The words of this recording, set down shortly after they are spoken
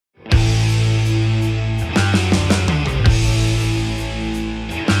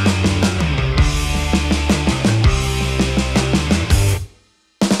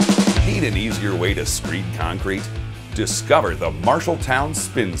way to screed concrete? Discover the Marshalltown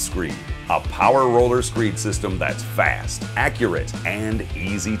Spin Screed, a power roller screed system that's fast, accurate, and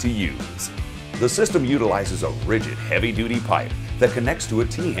easy to use. The system utilizes a rigid, heavy-duty pipe that connects to a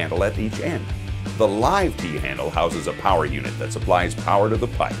T-handle at each end. The live T-handle houses a power unit that supplies power to the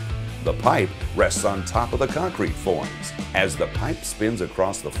pipe. The pipe rests on top of the concrete forms. As the pipe spins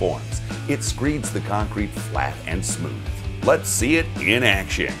across the forms, it screeds the concrete flat and smooth. Let's see it in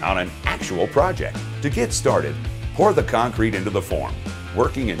action on an actual project. To get started, pour the concrete into the form,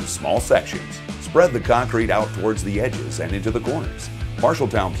 working in small sections. Spread the concrete out towards the edges and into the corners.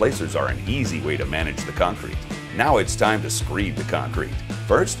 Marshalltown placers are an easy way to manage the concrete. Now it's time to screed the concrete.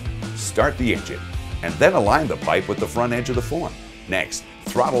 First, start the engine, and then align the pipe with the front edge of the form. Next,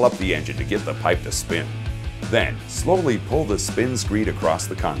 throttle up the engine to get the pipe to spin. Then, slowly pull the spin screed across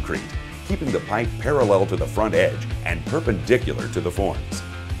the concrete, keeping the pipe parallel to the front edge and perpendicular to the forms.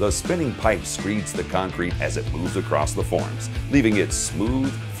 The spinning pipe screeds the concrete as it moves across the forms, leaving it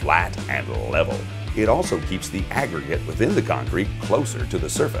smooth, flat, and level. It also keeps the aggregate within the concrete closer to the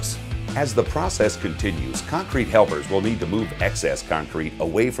surface. As the process continues, concrete helpers will need to move excess concrete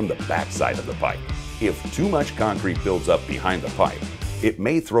away from the backside of the pipe. If too much concrete builds up behind the pipe, it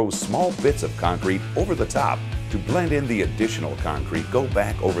may throw small bits of concrete over the top. To blend in the additional concrete, go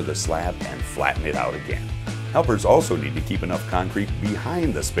back over the slab and flatten it out again. Helpers also need to keep enough concrete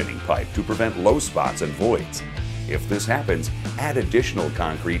behind the spinning pipe to prevent low spots and voids. If this happens, add additional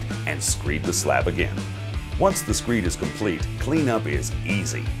concrete and screed the slab again. Once the screed is complete, cleanup is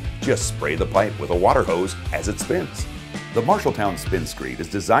easy. Just spray the pipe with a water hose as it spins. The Marshalltown Spin Screed is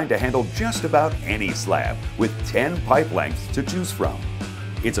designed to handle just about any slab with 10 pipe lengths to choose from.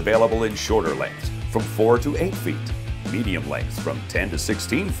 It's available in shorter lengths from 4 to 8 feet, medium lengths from 10 to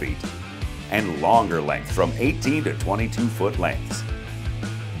 16 feet, and longer lengths from 18 to 22-foot lengths.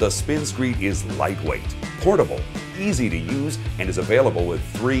 The Spin Screed is lightweight, portable, easy to use, and is available with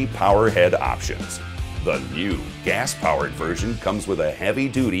 3 power head options. The new gas-powered version comes with a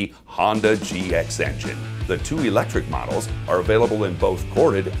heavy-duty Honda GX engine. The 2 electric models are available in both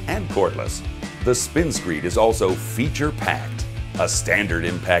corded and cordless. The Spin Screed is also feature-packed. A standard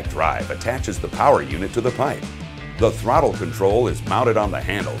impact drive attaches the power unit to the pipe. The throttle control is mounted on the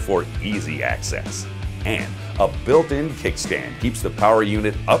handle for easy access. And a built-in kickstand keeps the power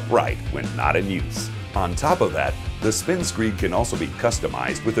unit upright when not in use. On top of that, the Spin Screed can also be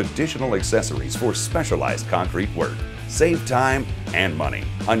customized with additional accessories for specialized concrete work. Save time and money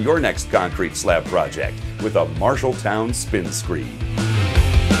on your next concrete slab project with a Marshalltown Spin Screed.